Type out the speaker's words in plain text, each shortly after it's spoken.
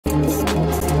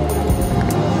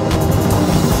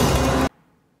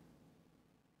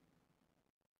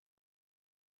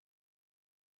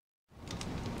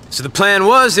So the plan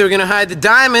was they were gonna hide the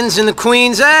diamonds in the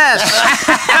Queen's ass.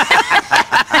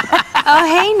 Oh,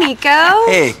 hey, Niko.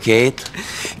 Hey, Kate.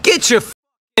 Get your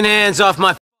f***ing hands off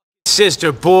my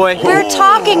sister, boy. We're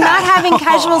talking, not having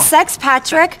casual sex,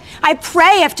 Patrick. I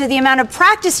pray after the amount of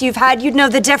practice you've had, you'd know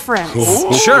the difference.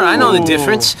 Sure, I know the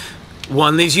difference.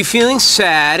 One leaves you feeling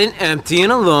sad and empty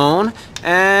and alone,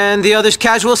 and the other's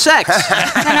casual sex.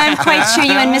 And I'm quite sure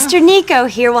you and Mr. Niko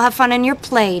here will have fun on your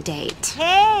play date.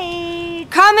 Hey!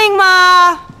 Coming,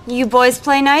 Ma! You boys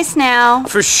play nice now.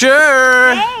 For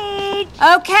sure. Hey!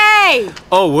 Okay.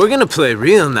 Oh, we're gonna play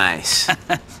real nice.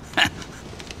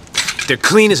 They're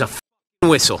clean as a f***ing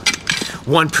whistle.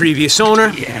 One previous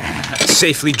owner,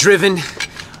 safely driven,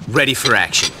 ready for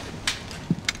action.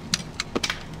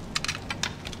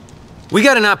 We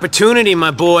got an opportunity,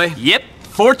 my boy. Yep,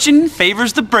 fortune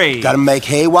favors the brave. Gotta make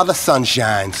hay while the sun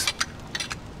shines.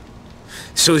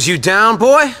 So is you down,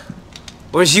 boy?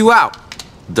 Or is you out?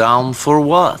 Down for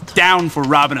what? Down for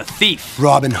robbing a thief.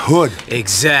 Robin Hood.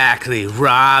 Exactly,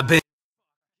 Robin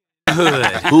Hood.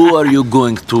 Who are you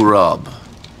going to rob?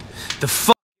 The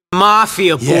f***ing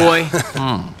mafia, boy.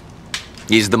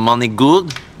 Is the money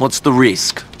good? What's the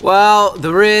risk? Well,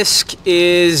 the risk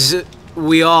is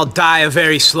we all die a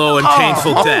very slow and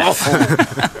painful death.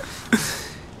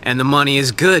 And the money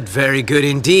is good, very good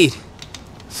indeed.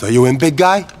 So you in, big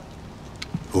guy?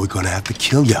 Or we gonna have to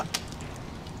kill ya?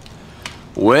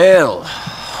 Well,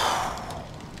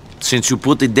 since you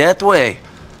put it that way,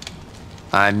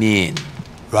 I mean...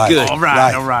 Right. Good. All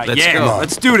right. Let's Yeah, go.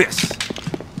 let's do this.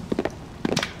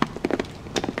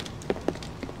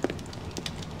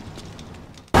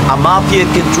 A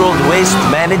mafia-controlled waste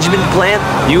management plant?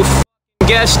 You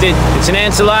guessed it. It's an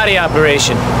Ancelotti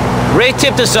operation. Ray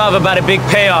tipped us off about a big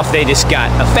payoff they just got.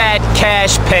 A fat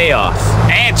cash payoff.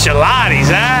 Ancelottis,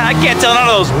 huh? I can't tell none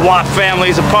of those Watt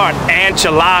families apart.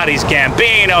 Ancelottis,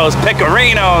 Gambinos,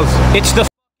 Pecorinos. It's the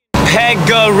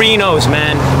Pegorinos,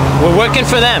 man. We're working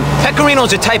for them.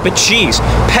 Pecorino's a type of cheese.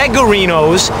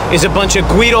 Pegorinos is a bunch of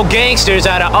Guido gangsters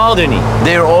out of Alderney.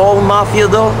 They're all mafia,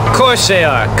 though? Of course they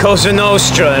are. Cosa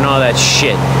Nostra and all that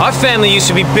shit. Our family used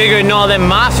to be bigger than all them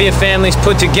mafia families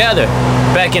put together.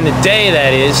 Back in the day,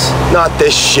 that is. Not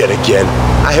this shit again.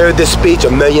 I heard this speech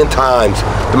a million times.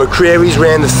 The McRearys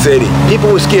ran the city.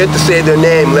 People were scared to say their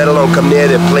name, let alone come near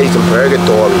their place in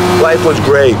purgatory. Life was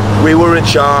great. We were in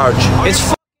charge. It's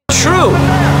true.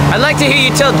 I'd like to hear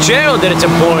you tell Gerald that it's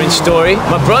a boring story.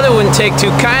 My brother wouldn't take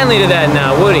too kindly to that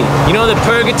now, would he? You know that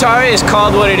purgatory is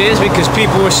called what it is because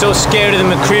people were so scared of the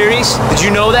McRearys? Did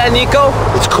you know that, Niko?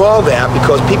 It's called that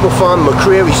because people found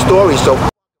McReary's story so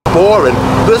boring.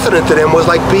 Listening to them was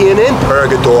like being in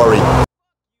purgatory.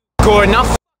 Gordon, I'll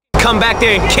come back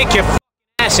there and kick your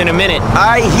ass in a minute.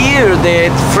 I hear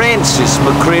that Francis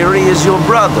McReary is your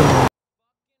brother.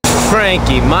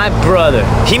 Frankie, my brother.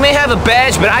 He may have a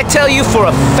badge, but I tell you for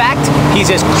a fact,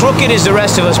 he's as crooked as the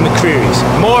rest of us McRearys.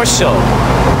 More so.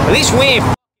 At least we ain't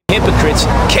hypocrites.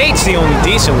 Kate's the only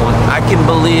decent one. I can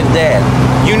believe that.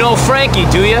 You know Frankie,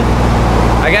 do you?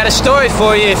 I got a story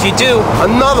for you if you do.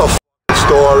 Another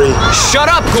story.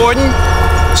 Shut up, Gordon!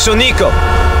 So, Niko,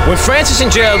 when Francis and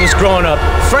Gerald was growing up,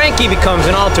 Frankie becomes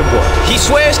an altar boy. He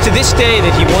swears to this day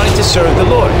that he wanted to serve the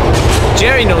Lord.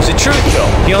 Jerry knows the truth,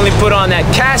 though. He only put on that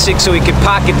cassock so he could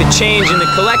pocket the change in the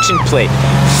collection plate.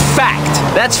 Fact.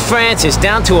 That's Francis,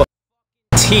 down to a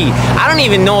T. I don't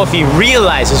even know if he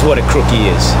realizes what a crook he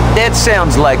is. That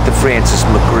sounds like the Francis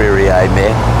McReary I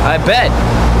met. I bet.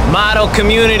 Model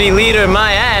community leader,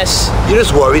 my ass. You're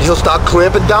just worried he'll start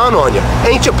clamping down on you.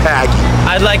 Ain't you, Packie?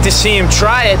 I'd like to see him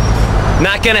try it.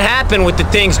 Not gonna happen with the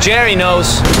things Jerry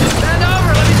knows. Stand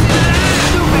over, let me see that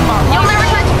ass, stupid motherfucker! You'll never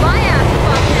touch my ass,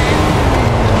 fuckhead!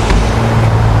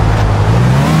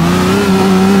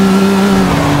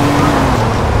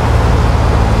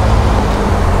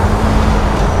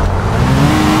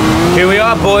 Here we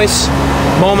are, boys.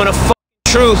 Moment of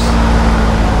truth.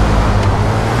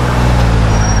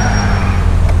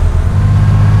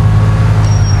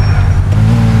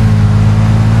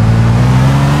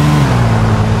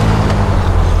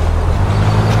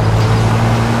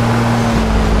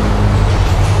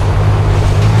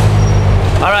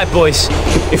 All right, boys.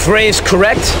 If Ray is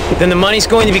correct, then the money's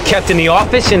going to be kept in the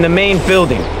office in the main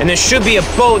building. And there should be a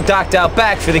boat docked out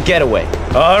back for the getaway.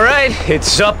 All right,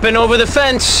 it's up and over the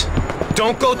fence.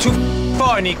 Don't go too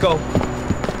far, Niko.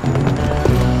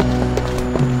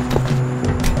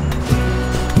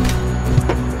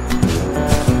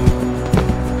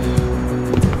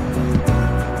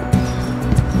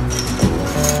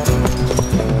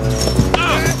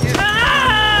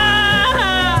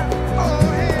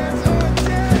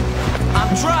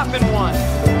 I'm dropping one.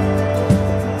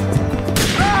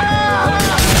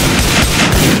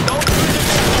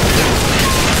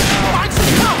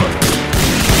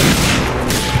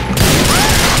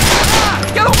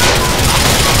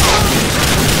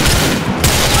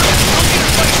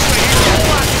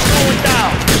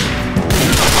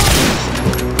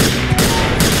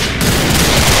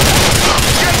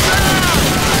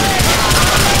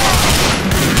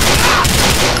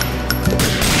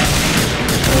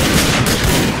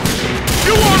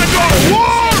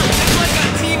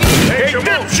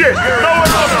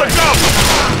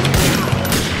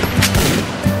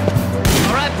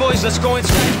 boys, let's go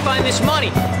inside and find this money.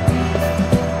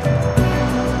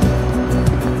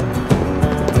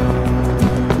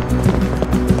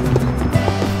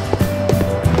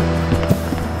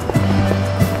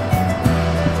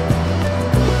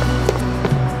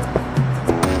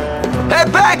 Hey,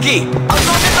 Packie!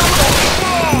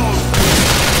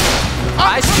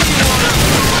 I see you wanna...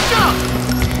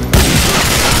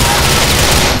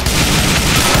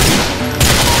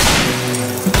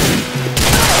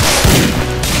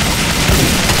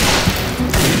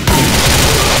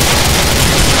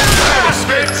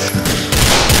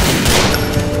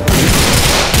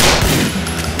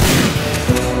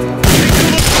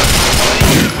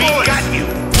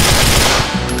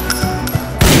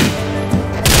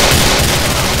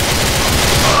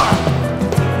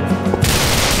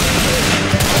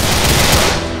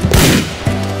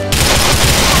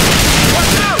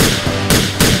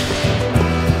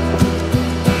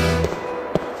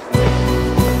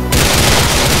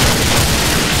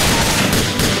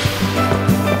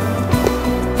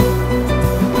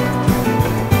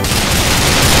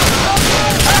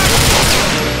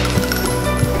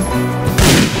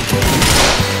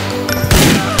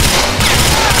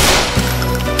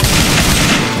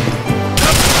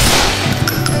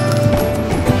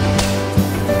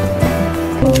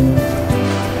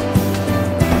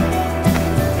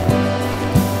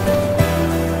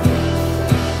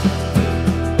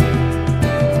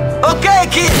 Okay,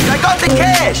 kids, I got the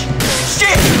cash!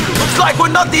 Shit! Looks like we're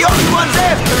not the only ones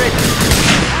after it!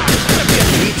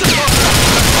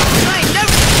 I ain't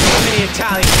never seen any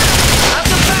Italian. Out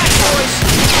the back, boys!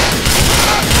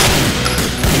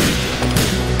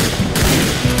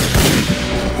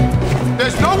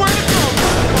 There's nowhere to go.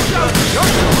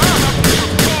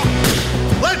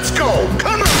 Let's go.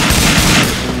 Come on.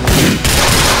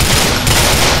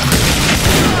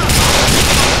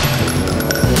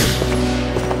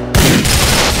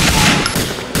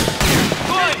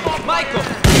 Good, Michael.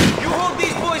 You hold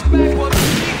these boys back while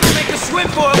Niko make a swim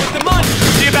for it with the money.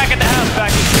 See you back at the house,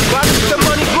 Packie. Watch the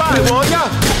money fly, won't ya?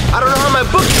 I don't know how my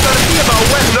book's gonna be about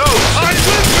wet nose. I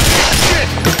live for this shit.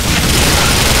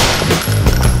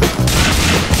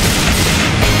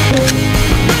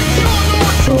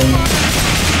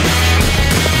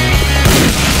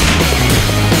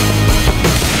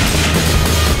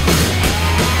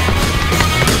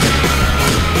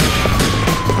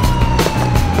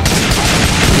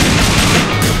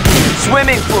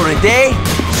 Swimming for a day?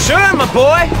 Sure, my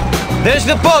boy. There's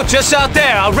the boat just out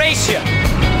there. I'll race you.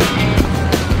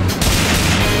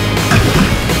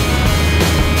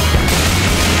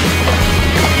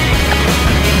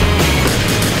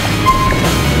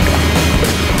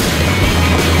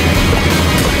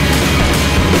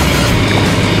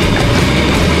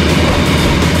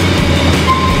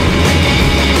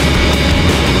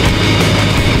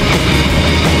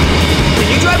 Can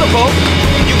you drive a boat?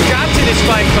 You got to this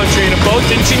fine country in a boat,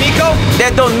 didn't you, Niko?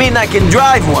 That don't mean I can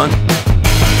drive one.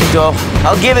 So,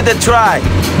 I'll give it a try.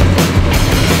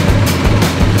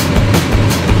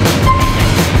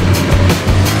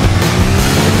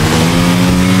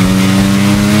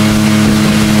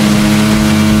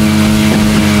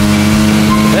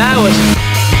 That was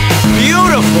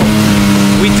beautiful.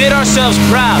 We did ourselves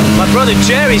proud. My brother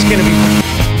Jerry's gonna be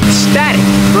ecstatic.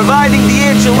 Providing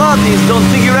the Ancelottis don't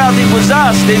figure out it was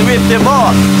us, they ripped them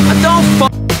off. Don't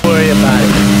worry about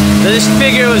it. This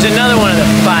figure was another one of the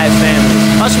 5 families.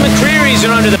 Us McRearys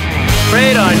are under the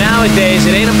radar nowadays.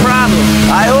 It ain't a problem.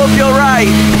 I hope you're right,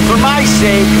 for my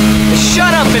sake.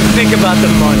 Shut up and think about the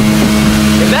money.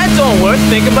 If that don't work,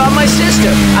 think about my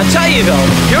sister. I'll tell you though,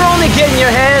 you're only getting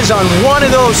your hands on one of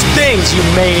those things, you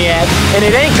maniac, and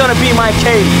it ain't gonna be my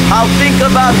Katie. I'll think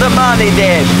about the money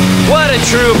then. What a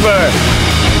trooper!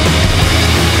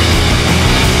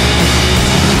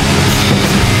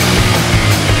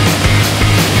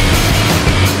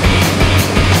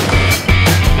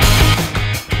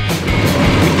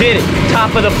 We did it,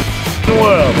 top of the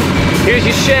world. Here's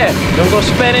your share. Don't go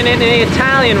spending it in the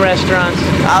Italian restaurants.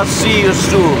 I'll see you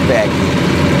soon, Packie.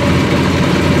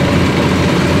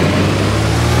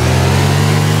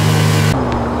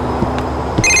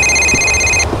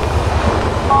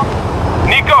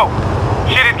 Niko,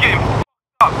 shit is getting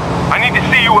up. I need to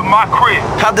see you at my crib.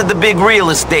 How did the big real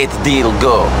estate deal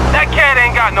go? That cat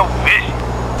ain't got no vision.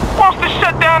 Wants to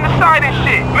shut down the site and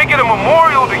shit. Make it a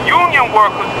memorial to union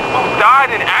workers who died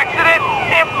in accident.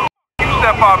 And you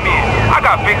step on me in. I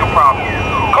got bigger problems.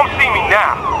 Come see me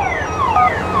now.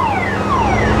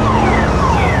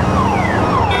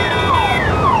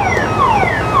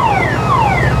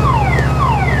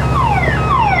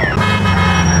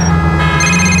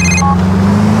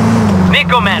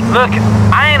 Niko, man, look,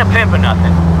 I ain't a pimp for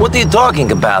nothing. What are you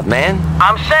talking about, man?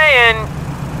 I'm saying,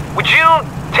 would you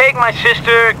take my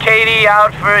sister, Katie,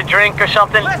 out for a drink or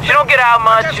something? She don't get out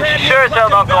much, and she sure as hell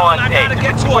don't go on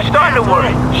dates. We're starting to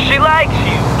worry. She likes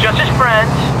you, just as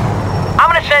friends.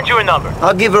 I'm gonna send you a number.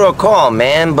 I'll give her a call,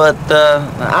 man, but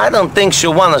I don't think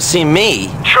she'll want to see me.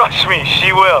 Trust me,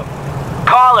 she will.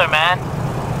 Call her, man.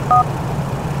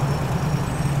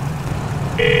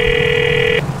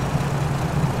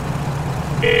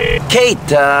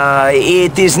 Kate,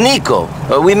 it is Niko.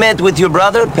 We met with your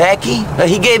brother, Packie.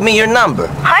 He gave me your number.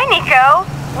 Hi, Niko.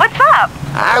 What's up?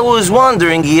 I was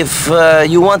wondering if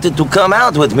you wanted to come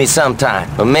out with me sometime.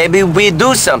 Or maybe we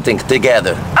do something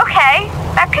together. Okay,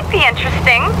 that could be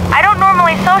interesting. I don't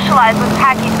normally socialize with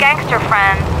Packie's gangster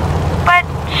friends. But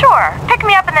sure, pick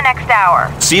me up in the next hour.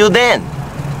 See you then.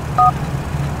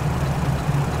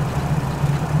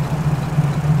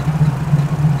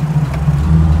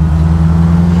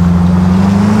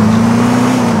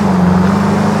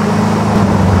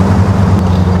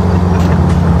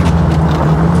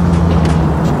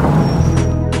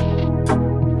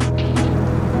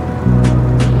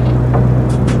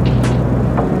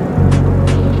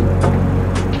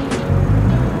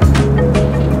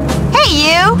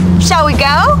 Shall we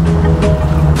go?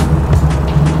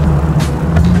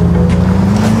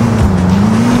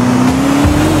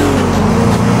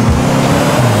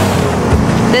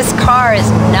 This car is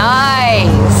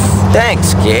nice.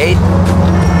 Thanks, Kate.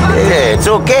 Yeah, it's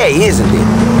okay, isn't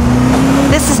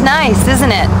it? This is nice,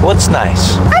 isn't it? What's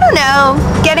nice? I don't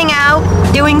know. Getting out,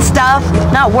 doing stuff,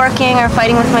 not working or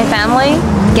fighting with my family,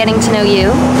 getting to know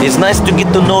you. It's nice to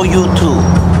get to know you, too.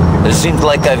 It seems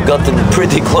like I've gotten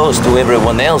pretty close to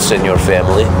everyone else in your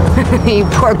family. You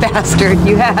poor bastard,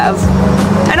 you have.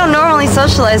 I don't normally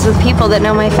socialize with people that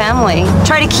know my family.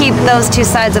 Try to keep those two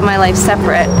sides of my life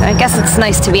separate. I guess it's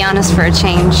nice to be honest for a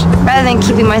change. Rather than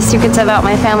keeping my secrets about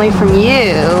my family from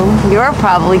you, you're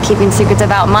probably keeping secrets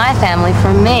about my family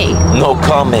from me. No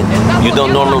comment. You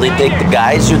don't normally take the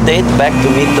guys you date back to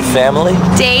meet the family?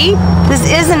 Date? This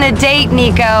isn't a date,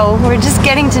 Niko. We're just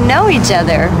getting to know each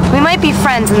other. We might be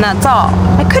friends and that's all.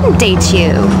 I couldn't date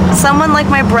you. Someone like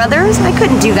my brothers? I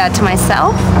couldn't do that to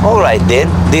myself. All right, then.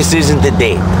 This isn't a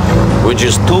date. We're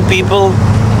just two people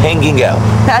hanging out.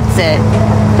 That's it.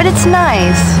 But it's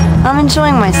nice. I'm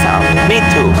enjoying myself. Me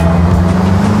too.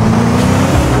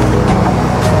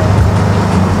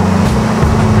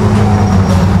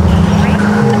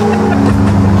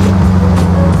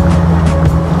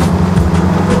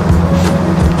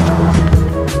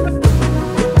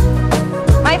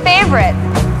 My favorite.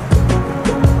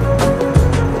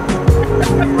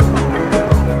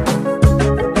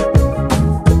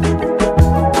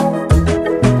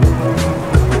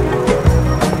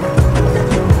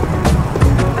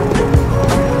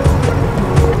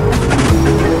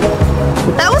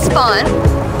 Fun.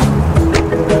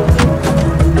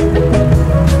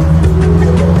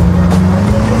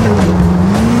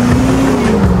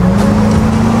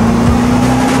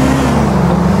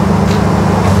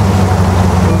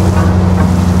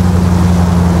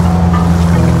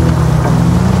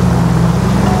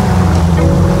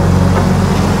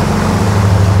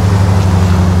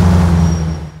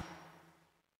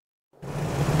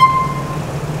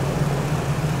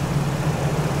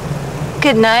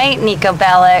 Good night, Niko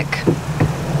Bellic.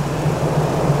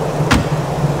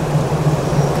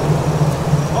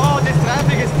 Oh, this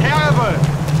traffic is terrible.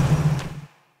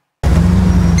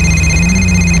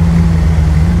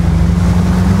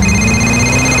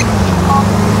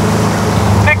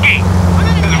 Nicky,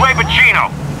 this is Ray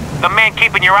Pacino, the man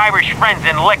keeping your Irish friends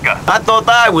in liquor. I thought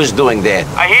I was doing that.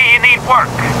 I hear you need work.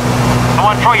 I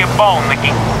want to throw you a bone,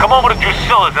 Nicky. Come over to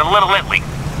Drusilla's in Little Italy.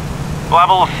 We'll have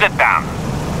a little sit-down.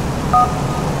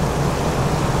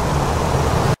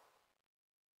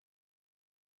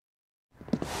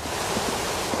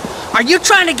 Are you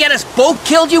trying to get us both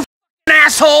killed, you f***ing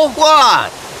asshole?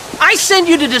 What? I send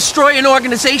you to destroy an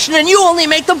organization and you only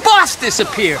make the boss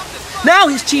disappear. Now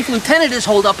his chief lieutenant is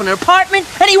holed up in an apartment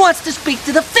and he wants to speak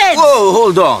to the feds. Whoa,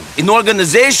 hold on. An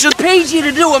organization? Pays you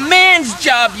to do a man's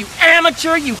job, you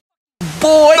amateur, you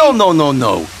boy.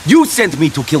 No. You sent me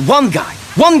to kill one guy.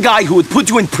 One guy who would put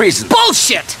you in prison.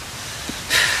 Bullshit!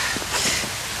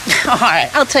 All right,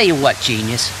 I'll tell you what,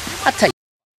 genius. I'll tell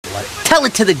you what. Tell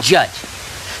it to the judge.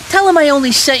 Tell him I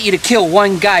only sent you to kill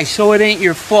one guy, so it ain't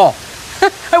your fault.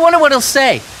 I wonder what he'll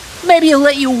say. Maybe he'll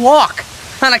let you walk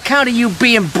on account of you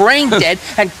being brain dead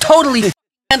and totally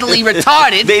mentally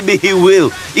retarded. Maybe he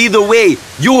will. Either way,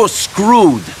 you're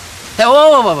screwed.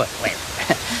 Wait.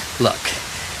 Look,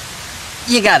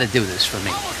 you gotta do this for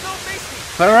me.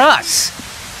 For us.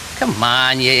 Come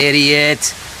on, you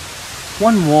idiot.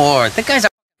 one more. The guy's a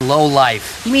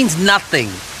lowlife. He means nothing.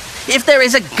 If there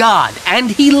is a God,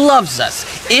 and he loves us,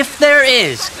 if there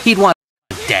is, he'd want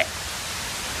us dead.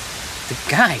 The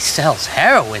guy sells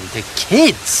heroin to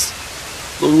kids.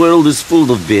 The world is full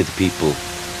of bad people.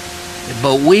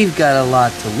 But we've got a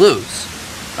lot to lose.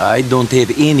 I don't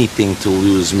have anything to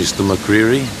lose, Mr.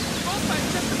 McReary.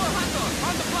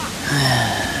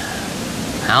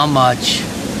 How much?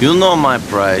 You know my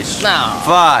price. No.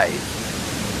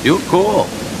 5. You call.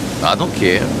 I don't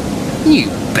care. You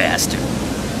bastard.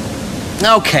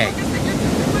 Okay.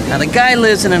 Now the guy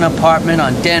lives in an apartment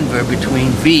on Denver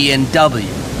between V and W.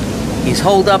 He's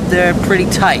holed up there pretty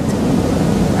tight.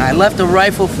 I left a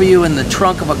rifle for you in the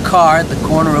trunk of a car at the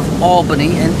corner of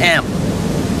Albany and M.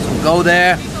 So go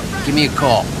there, give me a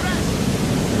call.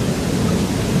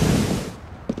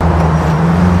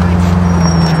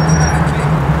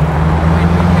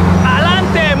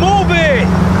 Adelante, move it!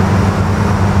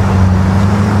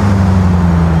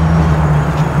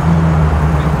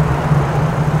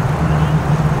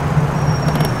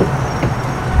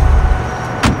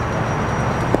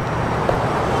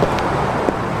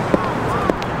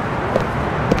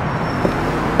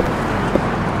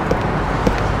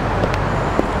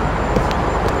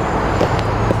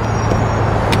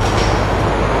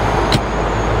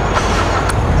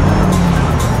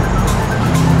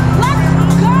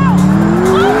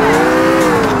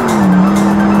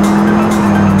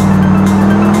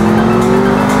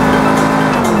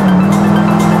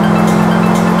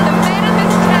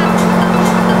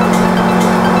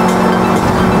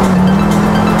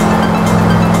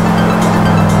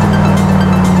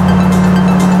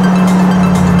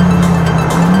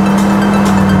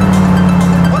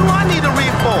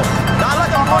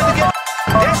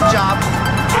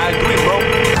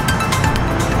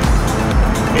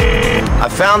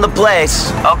 Found the place.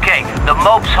 Okay, the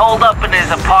mope's holed up in his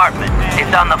apartment.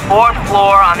 It's on the 4th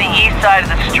floor on the east side of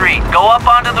the street. Go up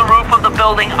onto the roof of the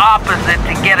building opposite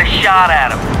to get a shot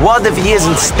at him. What if he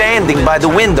isn't standing by the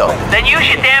window? Then use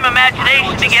your damn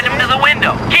imagination to get him to the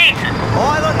window. Jesus!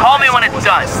 Call me when it's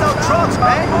done.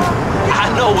 I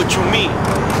know what you mean.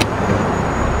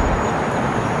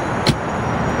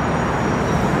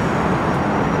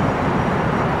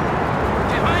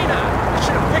 I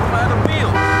should have picked my other meal.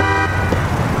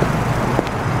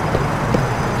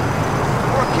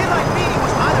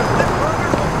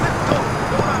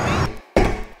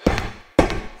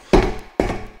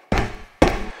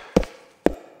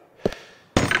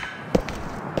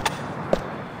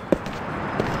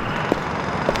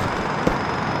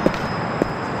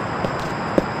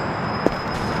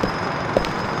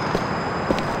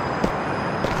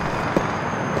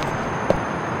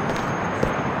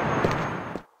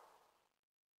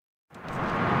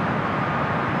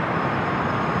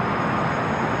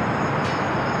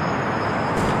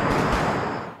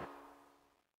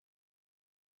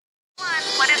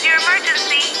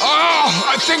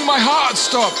 I think my heart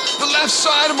stopped. The left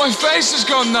side of my face has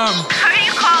gone numb. Are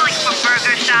you calling for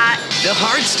Burger Shot? The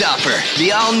Heart Stopper,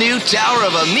 the all-new tower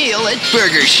of a meal at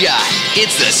Burger Shot.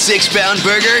 It's the 6-pound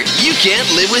burger you can't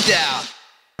live without.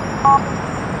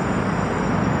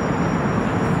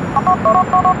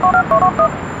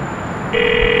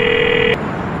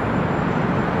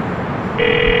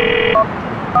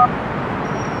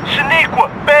 Shaniqua,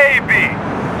 baby!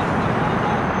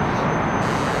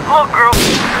 Oh, girl.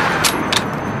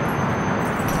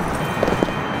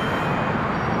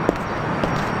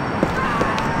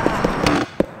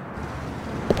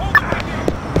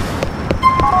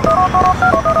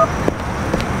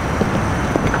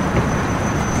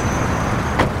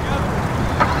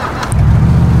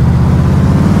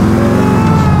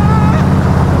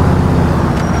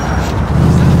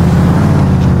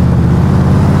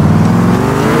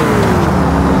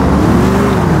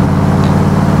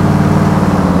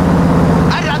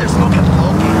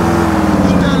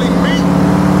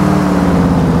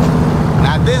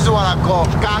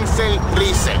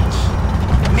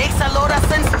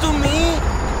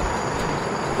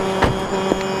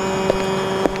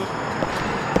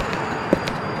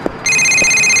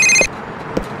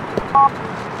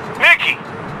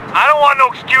 No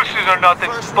excuses or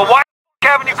nothing, but why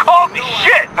haven't you called me?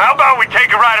 Shit! How about we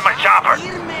take a ride in my chopper?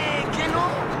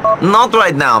 Not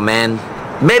right now, man.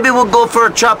 Maybe we'll go for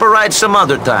a chopper ride some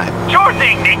other time. Sure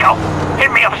thing, Niko.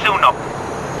 Hit me up soon, though.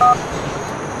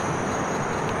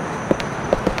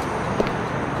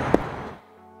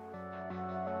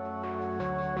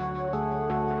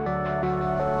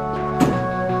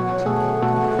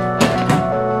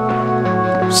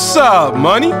 What's up,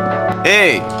 money?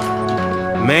 Hey.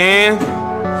 Man,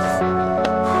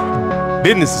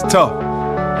 business is tough.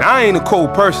 And I ain't a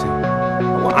cold person.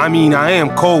 I mean, I am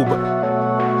cold, but...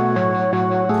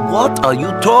 What are you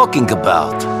talking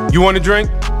about? You want a drink?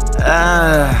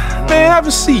 Man, have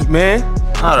a seat, man.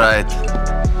 All right.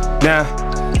 Now,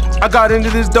 I got into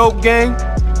this dope gang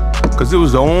because it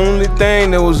was the only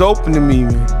thing that was open to me,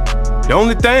 man. The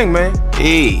only thing, man.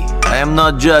 Hey, I am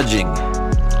not judging.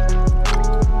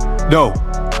 No,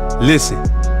 listen.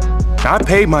 Now, I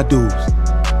paid my dues.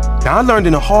 Now, I learned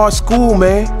in a hard school,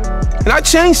 man. And I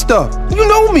changed stuff. You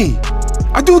know me.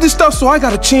 I do this stuff so I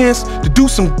got a chance to do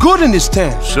some good in this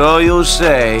town. So you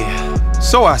say.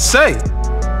 So I say.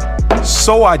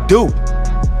 So I do.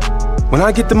 When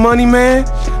I get the money, man,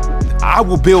 I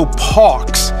will build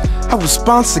parks. I will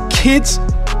sponsor kids.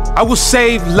 I will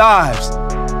save lives.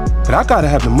 But I gotta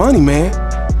have the money, man.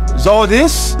 'Cause all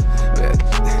this,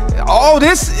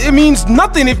 it means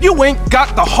nothing if you ain't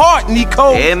got the heart,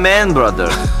 Niko. Amen, brother.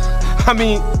 I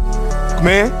mean,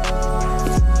 man,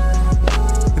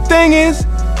 the thing is,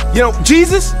 you know,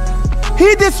 Jesus,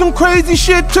 he did some crazy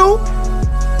shit too.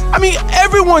 I mean,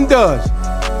 everyone does.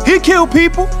 He killed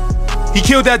people. He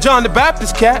killed that John the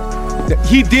Baptist cat.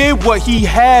 He did what he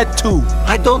had to.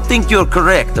 I don't think you're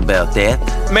correct about that.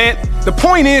 Man, the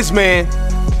point is, man,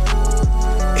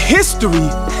 history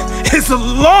is a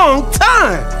long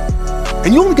time.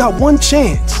 And you only got one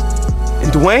chance.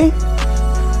 And Dwayne,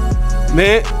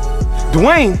 man,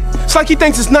 Dwayne, it's like he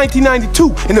thinks it's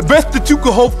 1992 and the best that you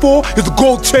could hope for is a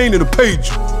gold chain and a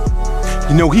pager.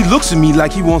 You know, he looks at me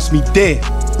like he wants me dead.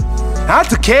 I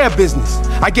took care of business.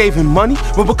 I gave him money,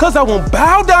 but because I won't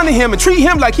bow down to him and treat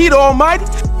him like he the almighty,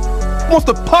 he wants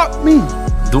to pop me.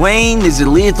 Dwayne is a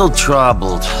little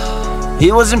troubled.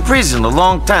 He was in prison a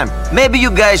long time. Maybe you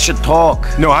guys should talk.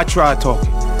 No, I tried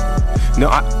talking. No,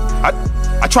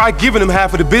 I tried giving him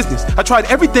half of the business. I tried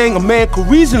everything a man could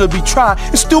reasonably try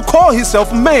and still call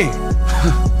himself a man.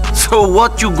 So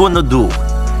what you gonna do?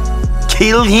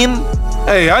 Kill him?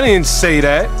 Hey, I didn't say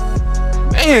that.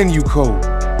 Man, you cold.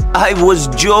 I was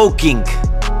joking.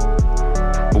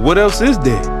 But what else is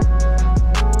there?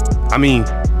 I mean,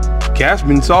 Cash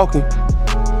been talking.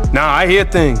 Now I hear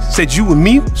things. Said you and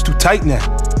me was too tight now.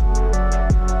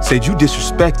 Said you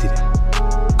disrespected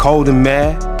him. Called him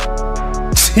mad.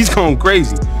 He's going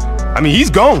crazy. I mean, he's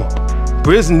gone.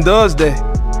 Prison does that.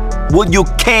 Well, you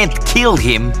can't kill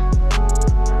him.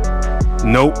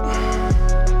 Nope.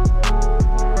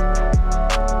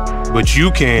 But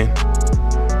you can.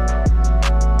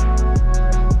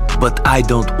 But I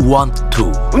don't want to.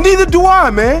 Well, neither do I,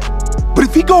 man. But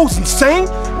if he goes insane,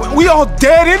 we all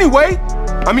dead anyway.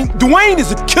 I mean, Dwayne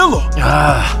is a killer.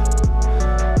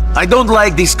 I don't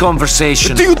like this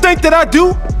conversation. Do you think that I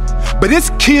do? But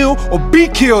it's kill or be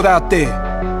killed out there.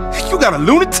 You got a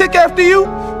lunatic after you?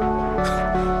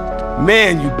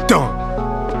 Man, you dumb.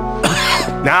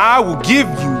 Now I will give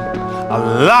you a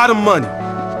lot of money.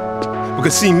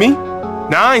 Because see me?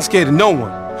 Now I ain't scared of no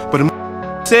one. But if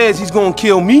says he's gonna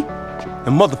kill me,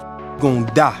 and motherfucker gonna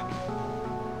die.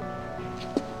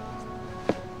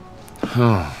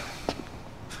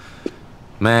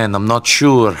 Man, I'm not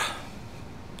sure.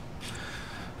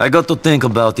 I got to think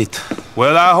about it.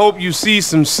 Well, I hope you see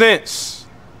some sense.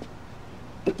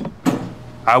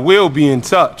 I will be in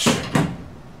touch.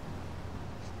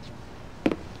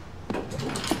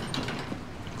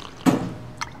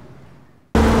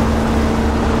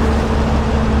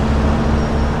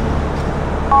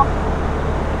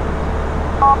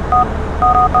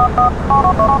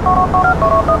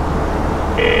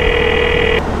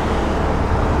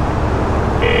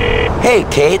 Hey,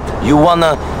 Kate, you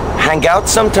wanna hang out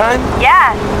sometime?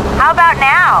 Yeah, how about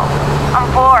now?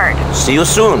 I'm bored. See you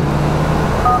soon.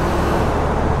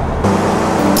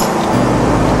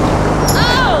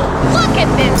 Oh, look at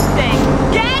this thing!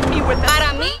 Get me with that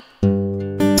on me!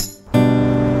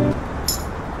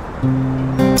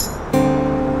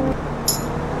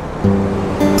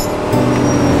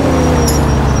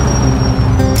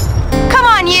 Come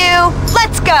on, you!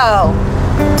 Let's go!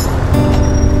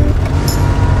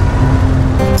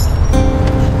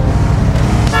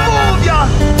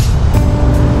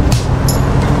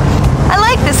 I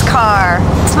like this car.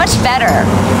 It's much better.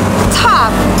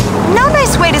 Top, no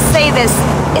nice way to say this.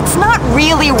 It's not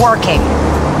really working.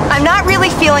 I'm not really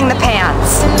feeling the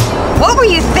pants. What were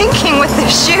you thinking with the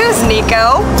shoes,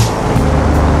 Niko?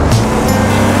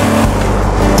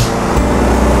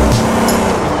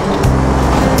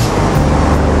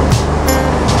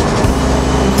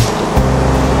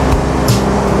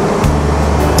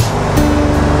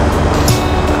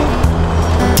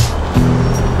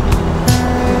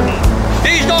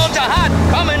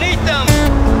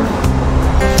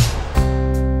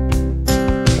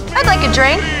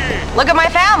 Drink? Look at my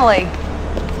family.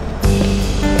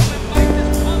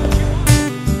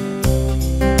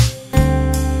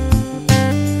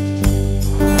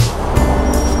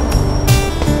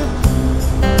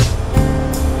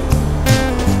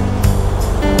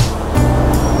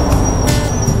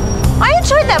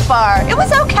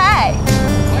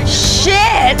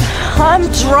 I'm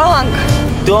drunk.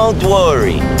 Don't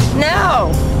worry.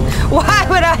 No. Why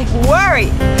would I worry?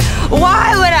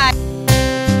 Why would I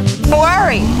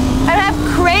worry? I'm half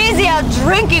crazy out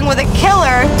drinking with a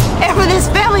killer, and for this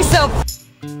family so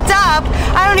f***ed up,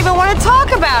 I don't even want to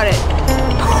talk about it.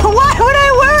 Why would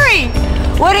I worry?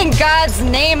 What in God's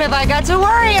name have I got to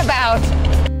worry about?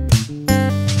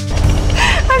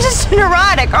 I'm just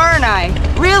neurotic, aren't I?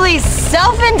 Really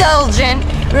self-indulgent,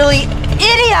 really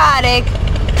idiotic,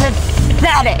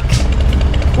 pathetic.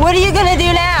 What are you gonna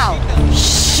do now?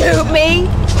 Shoot me?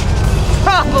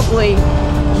 Probably.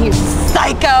 You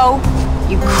psycho.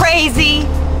 You crazy.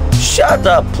 Shut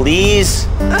up, please.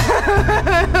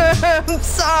 I'm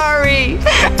sorry.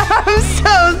 I'm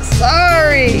so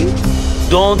sorry.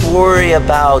 Don't worry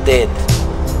about it.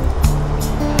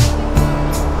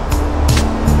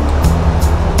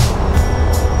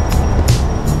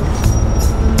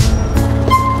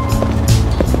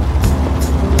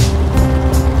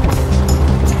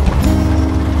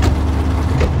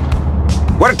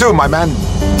 Where to, my man?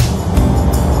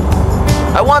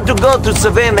 I want to go to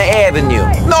Savannah Avenue.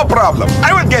 No problem.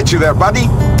 I will get you there, buddy.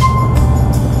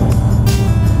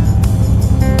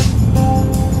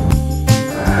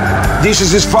 This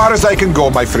is as far as I can go,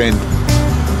 my friend.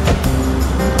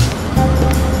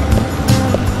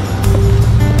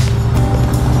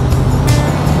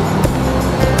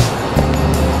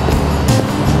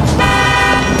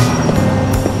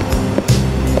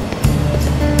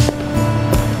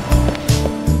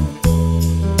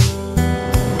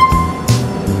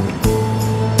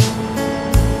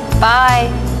 Bye.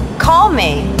 Call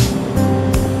me.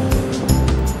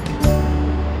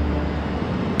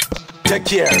 Take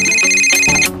care.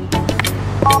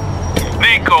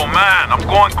 Niko, man, I'm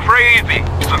going crazy.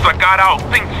 Since I got out,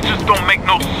 things just don't make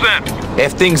no sense.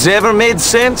 Have things ever made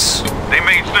sense? They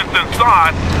made sense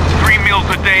inside. 3 meals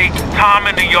a day, time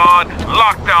in the yard,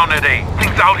 lockdown at 8.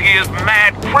 Things out here is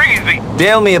mad crazy.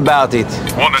 Tell me about it.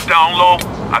 On the down low,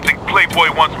 I think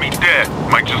Playboy wants me dead.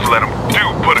 Might just let him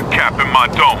put a cap in my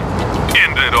dome.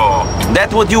 End it all.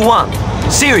 That what you want?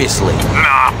 Seriously?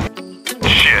 Nah.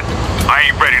 Shit. I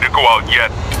ain't ready to go out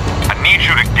yet. I need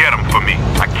you to get him for me.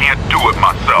 I can't do it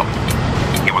myself.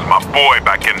 He was my boy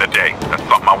back in the day. That's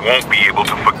something I won't be able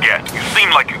to forget. You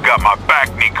seem like you got my back,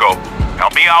 Niko.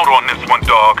 I'll be out on this one,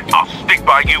 dog. I'll stick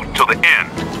by you till the end.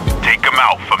 Take him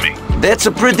out for me. That's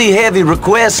a pretty heavy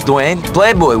request, Dwayne.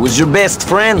 Playboy was your best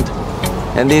friend.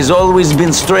 And he's always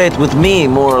been straight with me,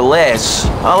 more or less.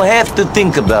 I'll have to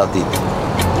think about it.